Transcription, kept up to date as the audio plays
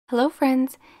Hello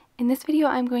friends! In this video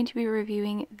I'm going to be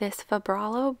reviewing this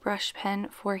Fibralo brush pen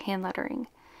for hand lettering.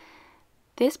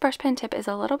 This brush pen tip is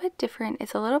a little bit different.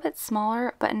 It's a little bit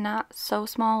smaller, but not so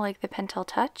small like the Pentel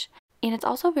Touch. And it's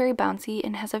also very bouncy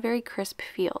and has a very crisp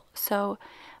feel. So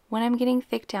when I'm getting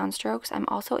thick downstrokes, I'm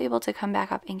also able to come back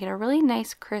up and get a really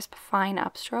nice, crisp, fine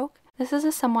upstroke. This is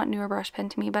a somewhat newer brush pen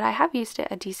to me, but I have used it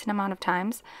a decent amount of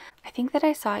times. I think that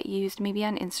I saw it used maybe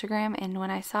on Instagram, and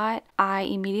when I saw it, I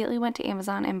immediately went to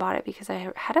Amazon and bought it because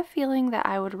I had a feeling that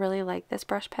I would really like this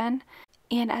brush pen.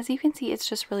 And as you can see, it's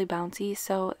just really bouncy,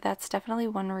 so that's definitely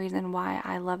one reason why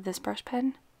I love this brush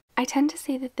pen. I tend to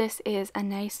say that this is a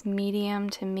nice medium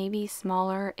to maybe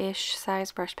smaller-ish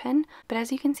size brush pen, but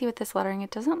as you can see with this lettering, it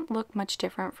doesn't look much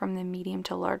different from the medium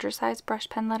to larger size brush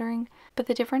pen lettering. But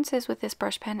the difference is with this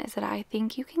brush pen is that I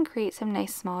think you can create some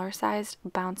nice smaller sized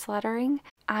bounce lettering.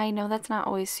 I know that's not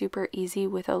always super easy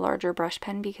with a larger brush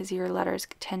pen because your letters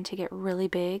tend to get really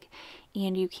big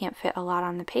and you can't fit a lot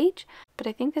on the page, but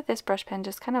I think that this brush pen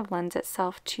just kind of lends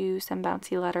itself to some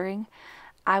bouncy lettering.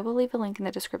 I will leave a link in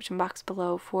the description box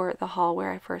below for the haul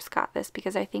where I first got this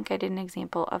because I think I did an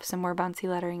example of some more bouncy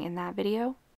lettering in that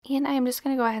video. And I am just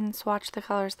going to go ahead and swatch the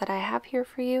colors that I have here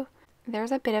for you.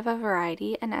 There's a bit of a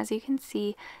variety, and as you can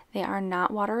see, they are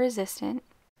not water resistant.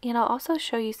 And I'll also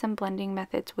show you some blending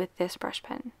methods with this brush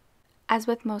pen. As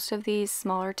with most of these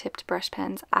smaller tipped brush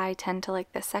pens, I tend to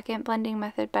like the second blending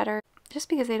method better just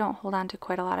because they don't hold on to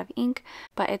quite a lot of ink,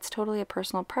 but it's totally a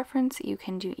personal preference. You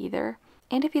can do either.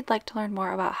 And if you'd like to learn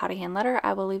more about how to hand letter,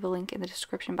 I will leave a link in the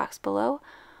description box below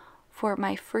for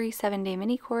my free 7-day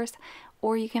mini course,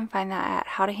 or you can find that at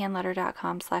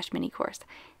howtohandletter.com/mini course.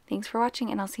 Thanks for watching,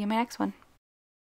 and I'll see you in my next one.